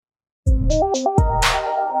Welcome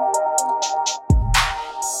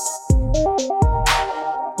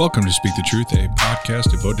to Speak the Truth, a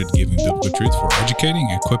podcast devoted to giving biblical truth for educating,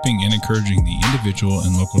 equipping, and encouraging the individual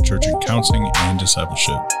and local church in counseling and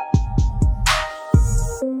discipleship.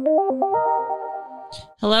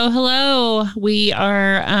 Hello. We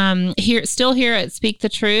are still here at Speak the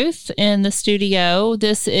Truth in the studio.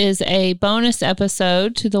 This is a bonus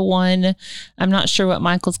episode to the one, I'm not sure what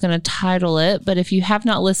Michael's going to title it, but if you have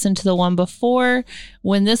not listened to the one before,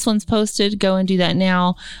 when this one's posted, go and do that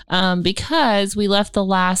now, because we left the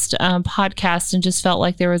last podcast and just felt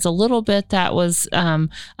like there was a little bit that was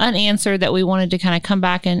unanswered that we wanted to kind of come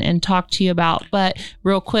back and talk to you about. But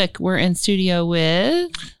real quick, we're in studio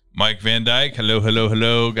with... Mike Van Dyke.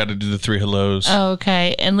 Hello. Got to do the three hellos.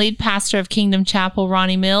 Okay. And lead pastor of Kingdom Chapel,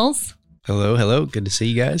 Ronnie Mills. Hello. Good to see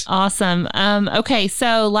you guys. Awesome. Okay.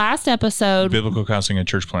 So last episode. Biblical counseling and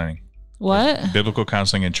church planning. What? Biblical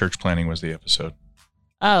counseling and church planning was the episode.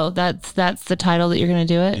 Oh, that's the title that you're going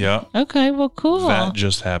to do it? Yeah. Okay. Well, cool. That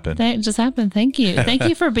just happened. Thank you. Thank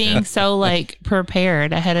you for being so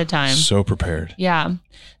prepared ahead of time. So prepared. Yeah.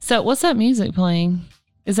 So what's that music playing?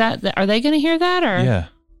 Are they going to hear that or? Yeah.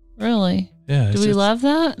 Really? Yeah. Do we love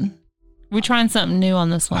that? We're trying something new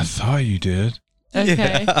on this one. I thought you did.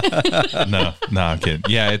 Okay. No, I'm kidding.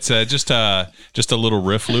 Yeah, it's just a little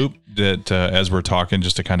riff loop that as we're talking,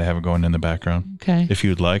 just to kind of have it going in the background. Okay. If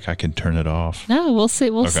you'd like, I can turn it off. No, we'll see.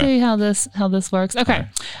 We'll see how this works. Okay.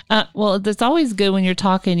 Right. Well, it's always good when you're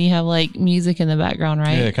talking, you have music in the background,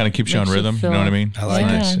 right? Yeah, it kind of keeps you on rhythm. You know what I mean? I like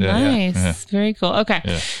it. Nice. Yeah. Very cool. Okay.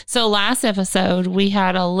 Yeah. So last episode, we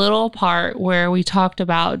had a little part where we talked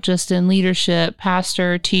about just in leadership,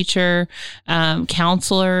 pastor, teacher,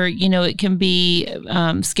 counselor, it can be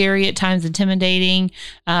scary at times, intimidating,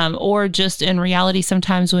 or just in reality,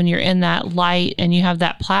 sometimes when you're in that light and you have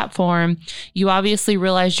that platform, you obviously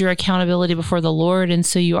realize your accountability before the Lord. And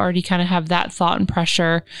so you already kind of have that thought and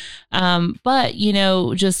pressure. But,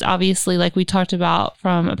 just obviously, like we talked about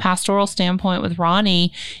from a pastoral standpoint with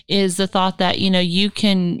Ronnie, is the thought that, you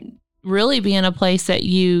can really be in a place that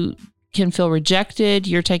you can feel rejected.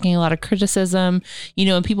 You're taking a lot of criticism.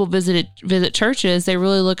 When people visit churches, they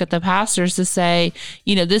really look at the pastors to say,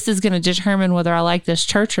 this is going to determine whether I like this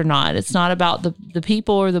church or not. It's not about the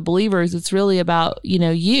people or the believers. It's really about,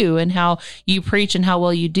 you and how you preach and how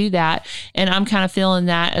well you do that. And I'm kind of feeling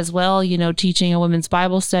that as well, teaching a women's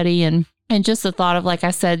Bible study and just the thought of, like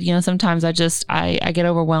I said, sometimes I get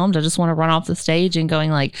overwhelmed. I just want to run off the stage and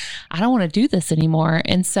going I don't want to do this anymore.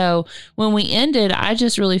 And so when we ended, I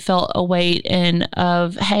just really felt a weight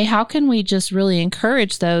of, hey, how can we just really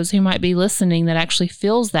encourage those who might be listening that actually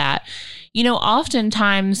feels that?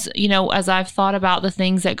 Oftentimes, as I've thought about the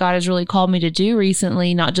things that God has really called me to do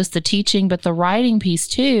recently, not just the teaching, but the writing piece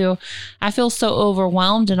too, I feel so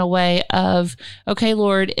overwhelmed in a way of, okay,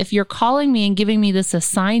 Lord, if you're calling me and giving me this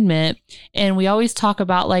assignment, and we always talk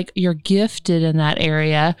about you're gifted in that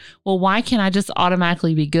area, well, why can't I just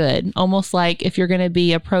automatically be good? Almost like if you're going to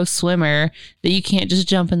be a pro swimmer, that you can't just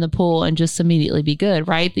jump in the pool and just immediately be good,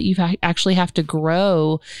 right? That you actually have to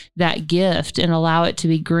grow that gift and allow it to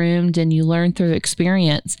be groomed, and you learn through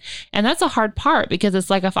experience. And that's a hard part, because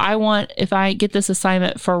it's if I get this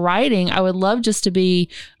assignment for writing, I would love just to be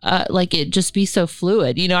it just be so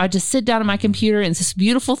fluid. I just sit down on my computer and it's this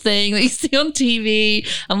beautiful thing that you see on TV.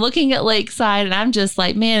 I'm looking at Lakeside and I'm just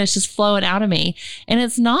man, it's just flowing out of me. And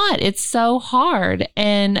it's not. It's so hard.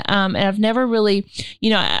 And I've never really,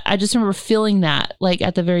 I just remember feeling that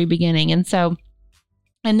at the very beginning.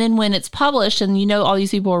 And then when it's published and all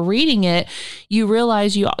these people are reading it, you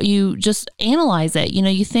realize you just analyze it.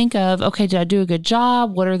 You think of, okay, did I do a good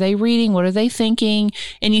job? What are they reading? What are they thinking?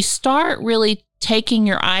 And you start really taking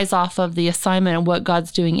your eyes off of the assignment and what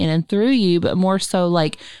God's doing in and through you, but more so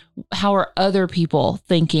how are other people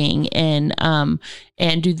thinking, and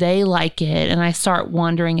do they like it? And I start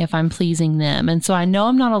wondering if I'm pleasing them. And so I know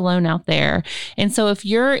I'm not alone out there. And so if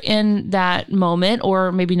you're in that moment,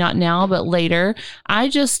 or maybe not now, but later, we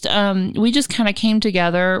just kind of came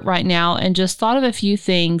together right now and just thought of a few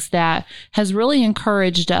things that has really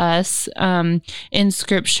encouraged us in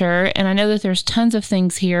Scripture. And I know that there's tons of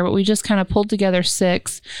things here, but we just kind of pulled together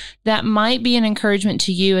 6 that might be an encouragement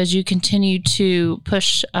to you as you continue to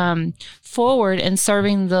push forward and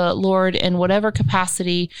serving the Lord in whatever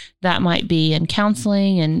capacity that might be, in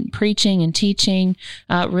counseling and preaching and teaching,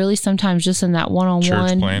 really sometimes just in that one-on-one.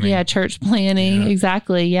 Church planning. Church planning. Yeah.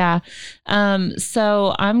 Exactly. Yeah.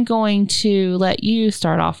 So I'm going to let you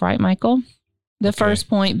start off, right, Michael? The first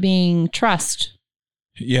point being trust.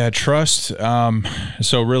 Yeah, trust.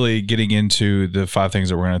 So really getting into the 5 things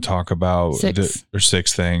that we're going to talk about, 6. or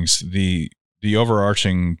 6 things. the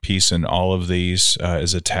overarching piece in all of these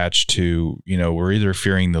is attached to, we're either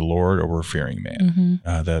fearing the Lord or we're fearing man.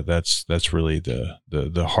 Mm-hmm. That's really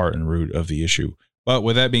the heart and root of the issue. But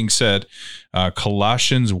with that being said,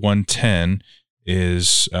 Colossians 1:10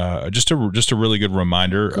 is just a really good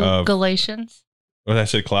reminder of Galatians. What did I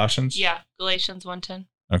say? Colossians? Yeah, Galatians 1:10.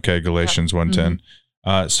 Okay, Galatians 1:10.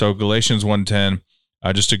 Mm-hmm. So Galatians 1:10.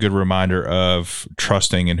 Just a good reminder of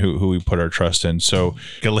trusting and who we put our trust in. So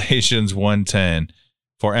Galatians 1:10,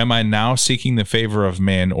 for am I now seeking the favor of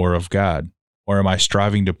man or of God? Or am I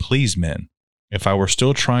striving to please men? If I were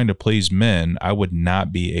still trying to please men, I would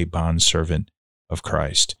not be a bondservant of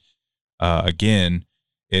Christ. Again,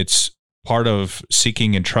 it's part of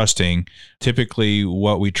seeking and trusting. Typically,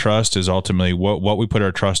 what we trust is ultimately what we put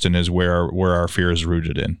our trust in is where our fear is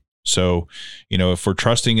rooted in. So, if we're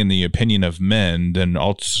trusting in the opinion of men, then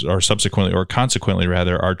consequently, our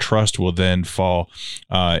trust will then fall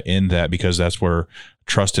in that, because that's where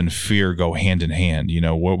trust and fear go hand in hand.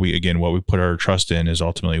 What we put our trust in is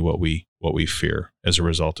ultimately what we fear as a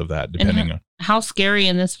result of that, depending on how scary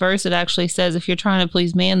in this verse it actually says, if you're trying to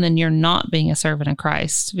please man, then you're not being a servant of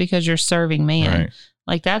Christ, because you're serving man. Right.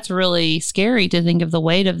 Like, that's really scary to think of the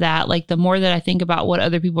weight of that. Like, the more that I think about what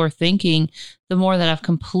other people are thinking, the more that I've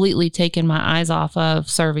completely taken my eyes off of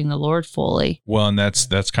serving the Lord fully. Well, and that's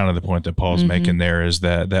kind of the point that Paul's making there, is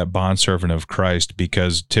that bondservant of Christ,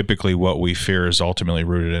 because typically what we fear is ultimately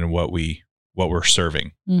rooted in what we're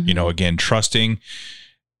serving. Again, trust,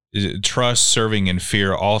 serving, and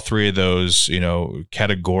fear, all three of those,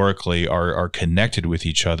 categorically are connected with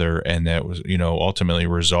each other, and that was, ultimately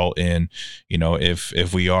result in,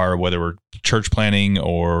 if we are, whether we're church planning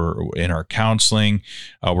or in our counseling,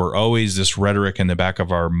 we're always this rhetoric in the back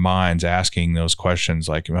of our minds asking those questions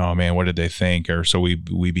like, oh man, what did they think? Or so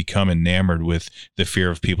we become enamored with the fear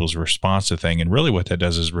of people's response to thing. And really what that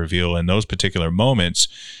does is reveal in those particular moments,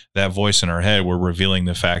 that voice in our head, we're revealing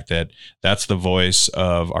the fact that that's the voice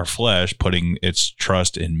of our flesh putting its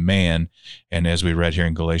trust in man. And as we read here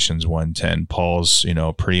in Galatians 1:10, Paul's,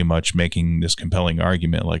 pretty much making this compelling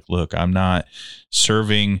argument like, look, I'm not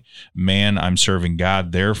serving man, I'm serving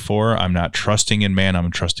God. Therefore, I'm not trusting in man,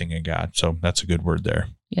 I'm trusting in God. So that's a good word there.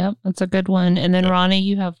 Yep, that's a good one. And then Ronnie,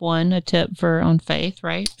 you have a tip on faith,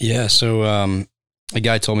 right? Yeah. So a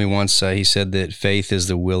guy told me once, he said that faith is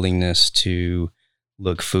the willingness to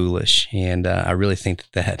look foolish. And I really think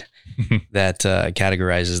that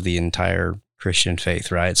categorizes the entire Christian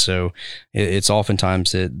faith, right? So it's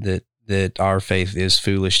oftentimes that our faith is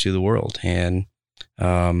foolish to the world, and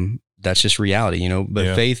that's just reality,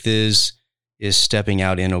 But faith is stepping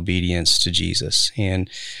out in obedience to Jesus, and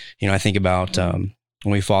I think about when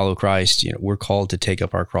we follow Christ, we're called to take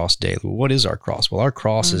up our cross daily. Well, what is our cross? Well, our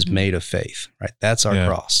cross is made of faith, right? That's our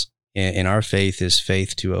cross, and our faith is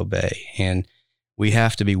faith to obey, and we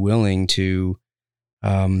have to be willing to,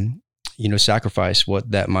 sacrifice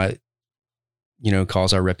what that might,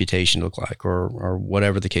 cause our reputation to look like, or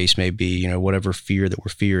whatever the case may be, whatever fear that we're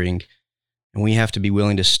fearing. And we have to be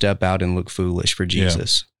willing to step out and look foolish for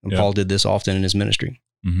Jesus. And Paul did this often in his ministry.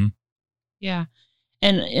 Mm-hmm. Yeah.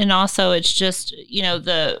 And also it's just,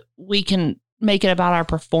 we can make it about our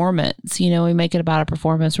performance. We make it about our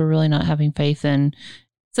performance. We're really not having faith in.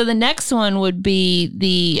 So the next one would be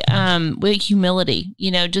the humility,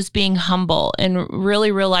 just being humble and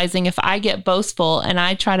really realizing if I get boastful and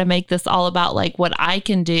I try to make this all about like what I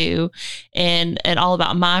can do and all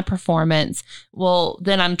about my performance, well,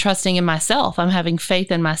 then I'm trusting in myself. I'm having faith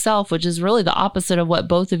in myself, which is really the opposite of what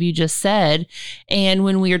both of you just said. And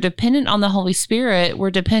when we are dependent on the Holy Spirit, we're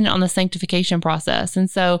dependent on the sanctification process. And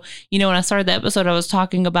so, when I started the episode, I was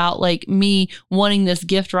talking about like me wanting this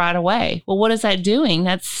gift right away. Well, what is that doing?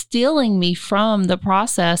 That's stealing me from the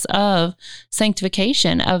process of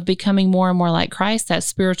sanctification, of becoming more and more like Christ, that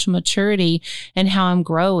spiritual maturity and how I'm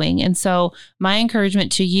growing. And so my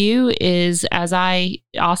encouragement to you is, as I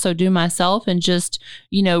also do myself, and just,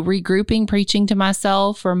 regrouping, preaching to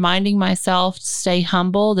myself, reminding myself to stay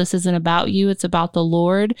humble. This isn't about you. It's about the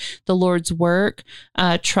Lord, the Lord's work,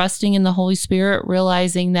 trusting in the Holy Spirit,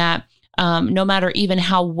 realizing that no matter even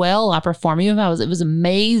how well I perform, even if it was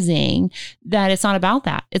amazing, that it's not about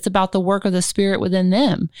that. It's about the work of the Spirit within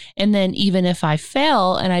them. And then even if I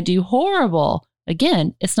fail and I do horrible,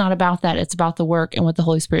 again, it's not about that. It's about the work and what the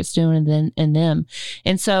Holy Spirit's doing in them.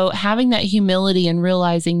 And so having that humility and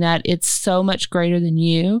realizing that it's so much greater than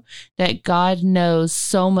you, that God knows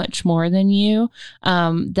so much more than you,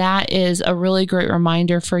 that is a really great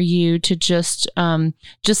reminder for you to just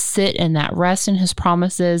sit in that, rest in His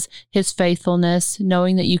promises, His faithfulness,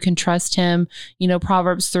 knowing that you can trust Him.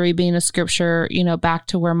 Proverbs 3 being a scripture, back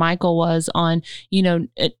to where Michael was on,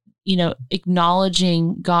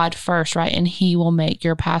 acknowledging God first, right? And he will make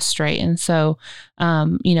your path straight. And so,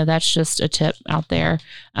 that's just a tip out there.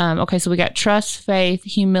 Okay. So we got trust, faith,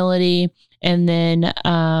 humility, and then,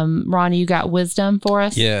 Ronnie, you got wisdom for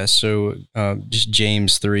us? Yeah. So, just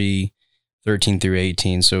James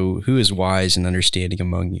 3:13-18. So who is wise and understanding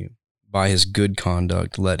among you? By his good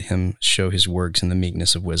conduct, let him show his works in the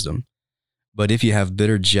meekness of wisdom. But if you have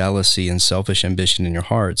bitter jealousy and selfish ambition in your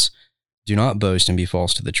hearts, do not boast and be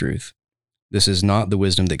false to the truth. This is not the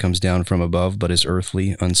wisdom that comes down from above, but is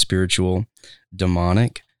earthly, unspiritual,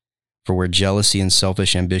 demonic. For where jealousy and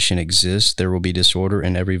selfish ambition exist, there will be disorder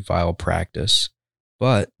in every vile practice.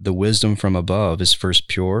 But the wisdom from above is first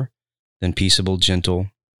pure, then peaceable, gentle,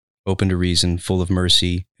 open to reason, full of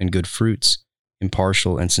mercy and good fruits,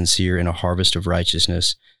 impartial and sincere, and a harvest of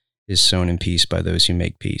righteousness is sown in peace by those who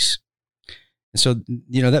make peace. And so,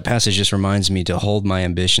 that passage just reminds me to hold my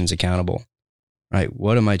ambitions accountable, right?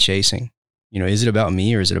 What am I chasing? Is it about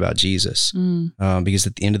me or is it about Jesus? Because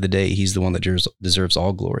at the end of the day, he's the one that deserves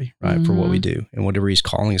all glory, right? For what we do and whatever he's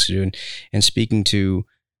calling us to do. And speaking to,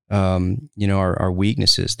 our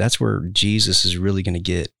weaknesses, that's where Jesus is really going to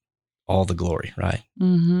get all the glory, right?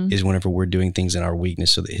 Is whenever we're doing things in our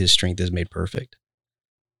weakness so that his strength is made perfect.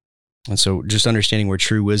 And so just understanding where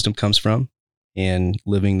true wisdom comes from and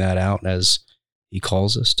living that out as he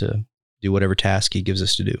calls us to do whatever task he gives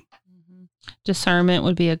us to do. Discernment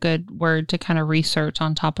would be a good word to kind of research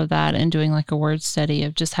on top of that, and doing like a word study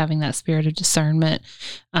of just having that spirit of discernment.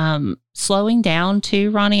 Slowing down too,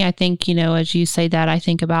 Ronnie. I think, as you say that, I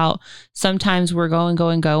think about sometimes we're going.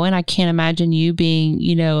 I can't imagine you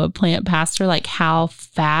being, a plant pastor, like how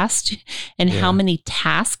fast and how many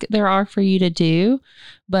tasks there are for you to do.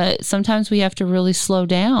 But sometimes we have to really slow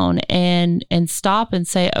down and stop and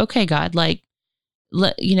say, okay, God,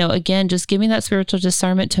 again, just give me that spiritual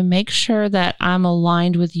discernment to make sure that I'm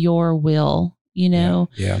aligned with your will,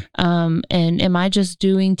 and am I just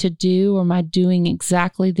doing to do, or am I doing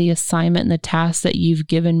exactly the assignment and the task that you've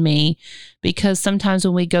given me? Because sometimes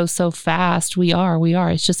when we go so fast, we are,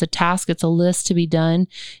 it's just a task. It's a list to be done.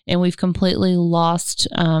 And we've completely lost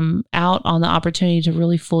out on the opportunity to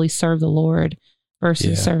really fully serve the Lord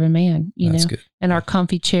versus serving man, Good. and our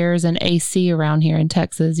comfy chairs and AC around here in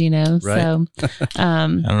Texas, Right. So, I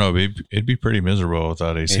don't know. It'd be pretty miserable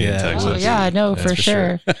without AC in Texas. Oh, yeah, I know. For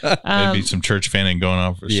sure. There'd be some church fanning going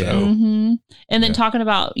on for sure. And then talking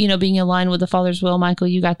about, being aligned with the Father's will, Michael,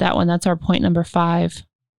 you got that one. That's our point number 5.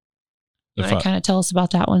 You want to kind of tell us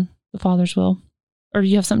about that one, the Father's will? Or do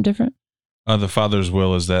you have something different? The Father's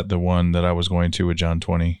will, is that the one that I was going to with John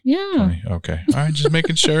 20? Yeah. 20? Okay. All right. Just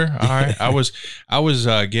making sure. All right. I was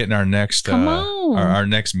getting our next, our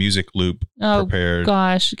next music loop prepared.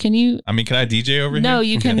 Gosh. Can you? Can I DJ over here? No,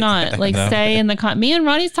 you cannot. Stay in the me and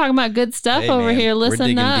Ronnie's talking about good stuff over here.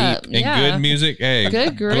 Listen up. And good music. Hey,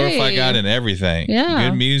 good grief. Glorify God in everything. Yeah.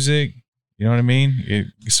 Good music. You know what I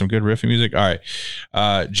mean? Some good riffing music. All right.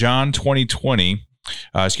 John 20:21.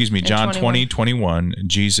 John 20:21,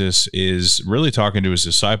 Jesus is really talking to his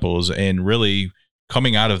disciples, and really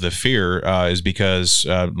coming out of the fear is because,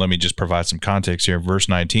 let me just provide some context here. Verse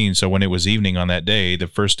 19. So when it was evening on that day, the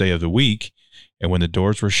first day of the week, and when the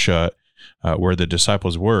doors were shut, where the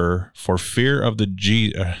disciples were, for fear of the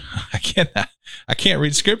I can't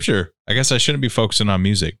read scripture. I guess I shouldn't be focusing on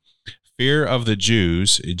music. Fear of the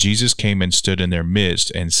Jews, Jesus came and stood in their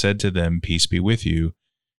midst and said to them, "Peace be with you."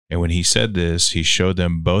 And when he said this, he showed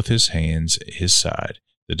them both his hands, his side.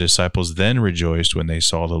 The disciples then rejoiced when they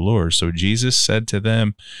saw the Lord. So Jesus said to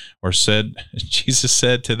them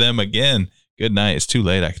again, good night. It's too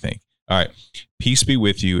late, I think. All right. Peace be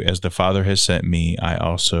with you. As the Father has sent me, I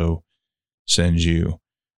also send you.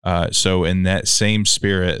 So in that same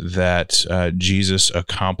spirit that Jesus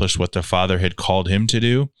accomplished what the Father had called him to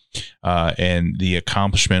do, and the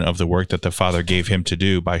accomplishment of the work that the Father gave him to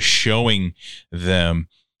do by showing them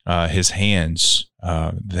his hands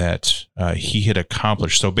that he had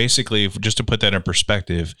accomplished. So basically, just to put that in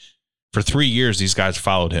perspective, for 3 years, these guys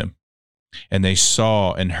followed him, and they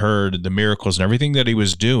saw and heard the miracles and everything that he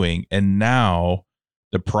was doing. And now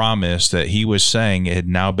the promise that he was saying had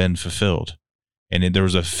now been fulfilled. And there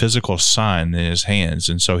was a physical sign in his hands.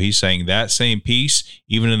 And so he's saying that same peace,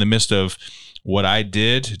 even in the midst of what I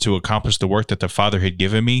did to accomplish the work that the Father had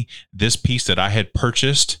given me, this peace that I had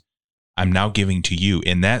purchased, I'm now giving to you.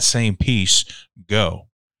 In that same peace, go.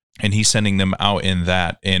 And he's sending them out in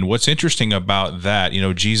that. And what's interesting about that,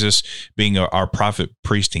 Jesus being our prophet,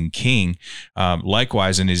 priest, and king,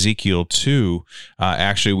 likewise in Ezekiel 2,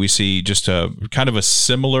 actually we see just a kind of a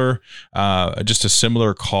similar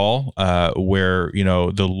call where,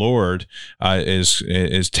 the Lord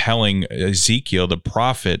is telling Ezekiel, the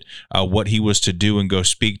prophet, what he was to do and go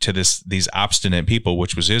speak to these obstinate people,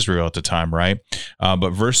 which was Israel at the time, right?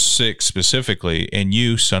 But verse 6 specifically, and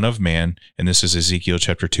you, son of man, and this is Ezekiel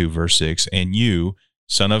chapter 2, verse 6, and you,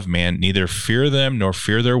 son of man, neither fear them nor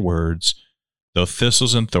fear their words, though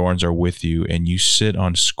thistles and thorns are with you, and you sit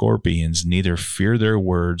on scorpions, neither fear their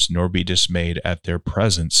words nor be dismayed at their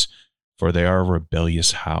presence, for they are a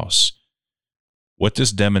rebellious house. What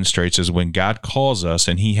this demonstrates is when God calls us,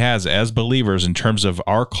 and he has as believers in terms of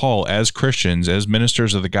our call as Christians, as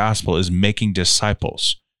ministers of the gospel, is making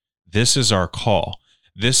disciples. This is our call.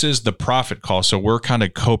 This is the prophet call. So we're kind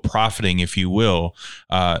of co-profiting, if you will,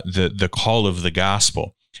 the call of the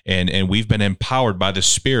gospel. And we've been empowered by the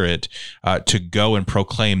Spirit to go and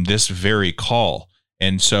proclaim this very call.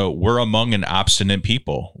 And so we're among an obstinate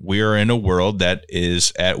people. We are in a world that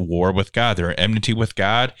is at war with God. They're at enmity with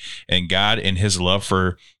God, and God in his love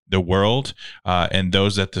for the world and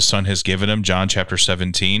those that the Son has given him. John chapter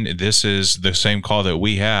 17, this is the same call that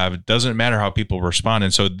we have. It doesn't matter how people respond.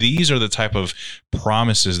 And so these are the type of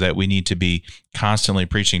promises that we need to be constantly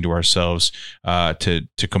preaching to ourselves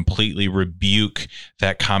to completely rebuke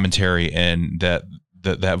that commentary and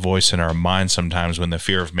that voice in our mind sometimes when the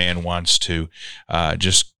fear of man wants to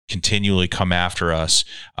just continually come after us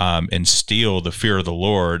and steal the fear of the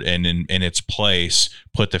Lord, and in its place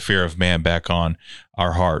put the fear of man back on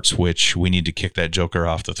our hearts, which we need to kick that joker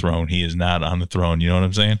off the throne. He is not on the throne. You know what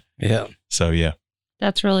I'm saying? Yeah. So, yeah.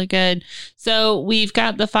 That's really good. So we've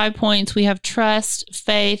got the 5 points. We have trust,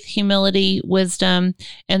 faith, humility, wisdom.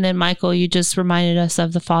 And then, Michael, you just reminded us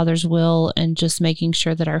of the Father's will and just making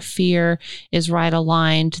sure that our fear is right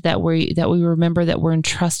aligned, that we remember that we're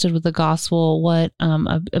entrusted with the gospel. What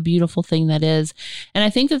a beautiful thing that is. And I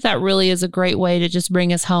think that really is a great way to just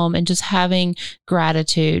bring us home and just having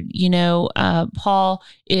gratitude. Paul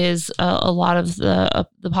is a lot of the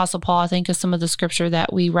Apostle Paul, I think, is some of the scripture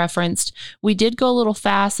that we referenced. We did go a little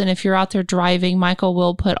fast, and if you're out there driving, Michael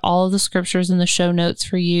will put all of the scriptures in the show notes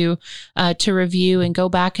for you to review and go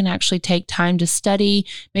back and actually take time to study,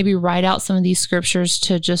 maybe write out some of these scriptures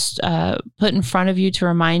to just put in front of you to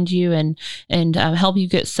remind you and help you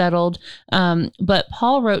get settled. But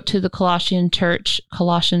Paul wrote to the Colossians.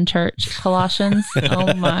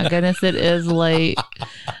 Oh my goodness, it is late.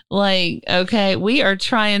 Okay, we are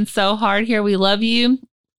trying so hard here. We love you.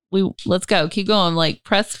 Let's go. Keep going.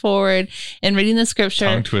 Press forward and reading the scripture.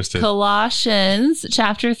 Tongue twisted. Colossians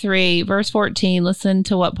chapter 3, verse 14. Listen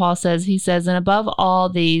to what Paul says. He says, and above all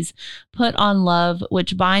these, put on love,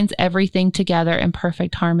 which binds everything together in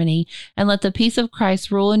perfect harmony. And let the peace of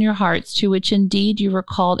Christ rule in your hearts, to which indeed you were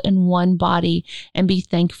called in one body, and be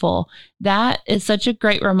thankful. That is such a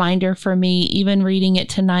great reminder for me, even reading it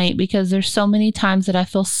tonight, because there's so many times that I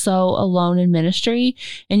feel so alone in ministry,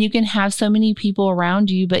 and you can have so many people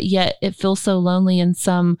around you, but yet it feels so lonely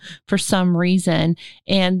for some reason.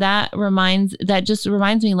 And that just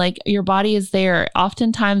reminds me, your body is there.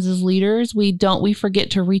 Oftentimes as leaders, we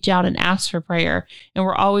forget to reach out and ask for prayer, and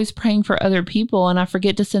we're always praying for other people. And I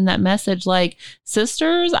forget to send that message,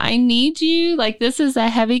 sisters, I need you. This is a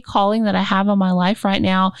heavy calling that I have on my life right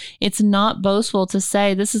now. It's not boastful to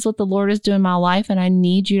say, this is what the Lord is doing in my life, and I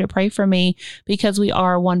need you to pray for me, because we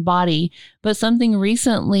are one body. But something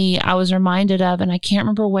recently I was reminded of, and I can't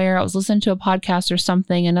remember where, I was listening to a podcast or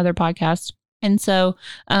something, another podcast. And so,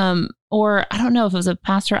 or I don't know if it was a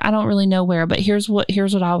pastor, I don't really know where, but here's what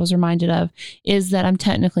I was reminded of, is that I'm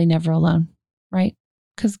technically never alone, right?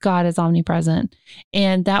 Because God is omnipresent.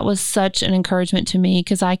 And that was such an encouragement to me,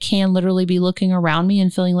 because I can literally be looking around me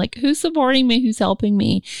and feeling like, who's supporting me? Who's helping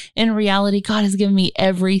me? In reality, God has given me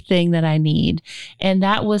everything that I need. And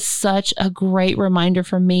that was such a great reminder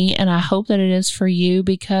for me. And I hope that it is for you,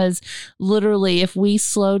 because literally, if we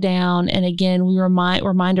slow down and again, we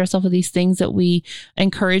remind ourselves of these things that we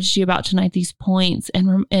encouraged you about tonight, these points, and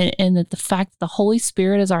that the fact that the Holy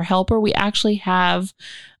Spirit is our helper, we actually have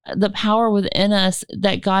the power within us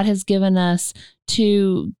that God has given us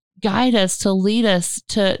to guide us, to lead us,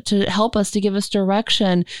 to help us, to give us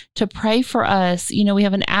direction, to pray for us. We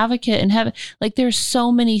have an advocate in heaven. There's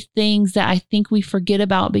so many things that I think we forget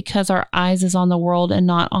about because our eyes is on the world and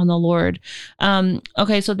not on the Lord.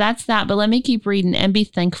 Okay, so that's that. But let me keep reading. And be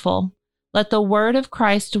thankful. Let the word of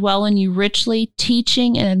Christ dwell in you richly,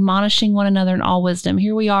 teaching and admonishing one another in all wisdom.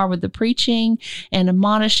 Here we are with the preaching and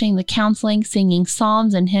admonishing, the counseling, singing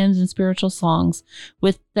psalms and hymns and spiritual songs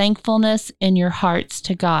with thankfulness in your hearts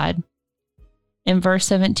to God. In verse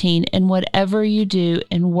 17, and whatever you do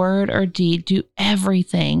in word or deed, do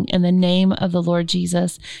everything in the name of the Lord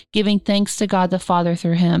Jesus, giving thanks to God the Father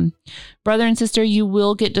through him. Brother and sister, you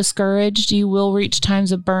will get discouraged. You will reach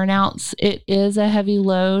times of burnouts. It is a heavy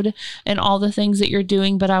load and all the things that you're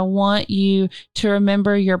doing, but I want you to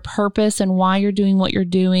remember your purpose and why you're doing what you're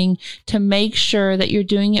doing, to make sure that you're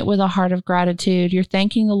doing it with a heart of gratitude. You're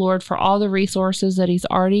thanking the Lord for all the resources that he's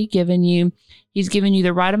already given you. He's given you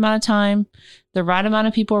the right amount of time, the right amount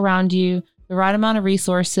of people around you, the right amount of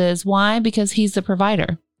resources. Why? Because he's the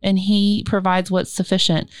provider and he provides what's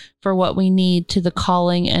sufficient for what we need to the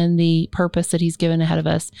calling and the purpose that he's given ahead of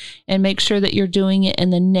us. And make sure that you're doing it in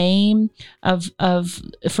the name of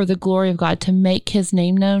for the glory of God, to make his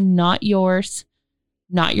name known, not yours,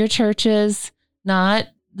 not your churches, not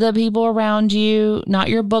the people around you, not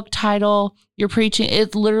your book title, your preaching.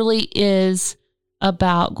 It literally is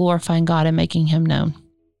about glorifying God and making him known.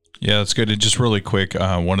 Yeah, that's good. And just really quick,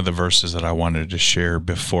 one of the verses that I wanted to share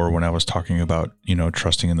before when I was talking about,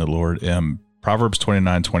 trusting in the Lord, Proverbs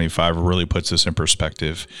 29:25 really puts this in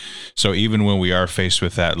perspective. So even when we are faced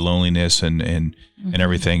with that loneliness and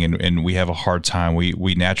everything, and we have a hard time,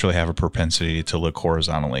 we naturally have a propensity to look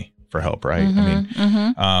horizontally for help, right?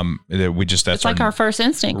 That's like our first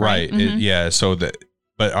instinct, right?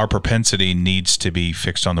 But our propensity needs to be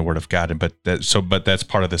fixed on the word of God. But that's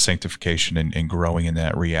part of the sanctification and growing in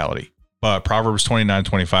that reality. But Proverbs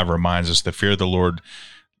 29:25 reminds us the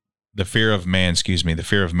fear of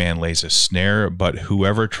man lays a snare, but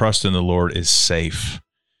whoever trusts in the Lord is safe.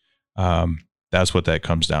 That's what that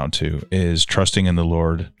comes down to, is trusting in the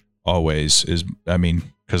Lord always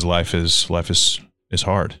because life is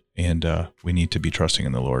hard. And we need to be trusting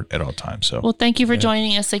in the Lord at all times. So, well, thank you for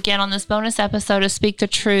joining us again on this bonus episode of Speak the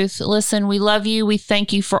Truth. Listen, we love you. We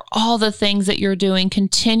thank you for all the things that you're doing.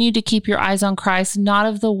 Continue to keep your eyes on Christ, not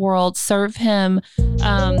of the world. Serve him.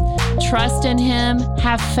 Trust in him.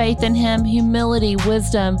 Have faith in him. Humility,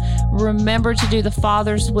 wisdom. Remember to do the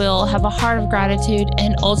Father's will. Have a heart of gratitude,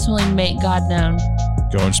 and ultimately make God known.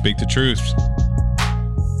 Go and speak the truth.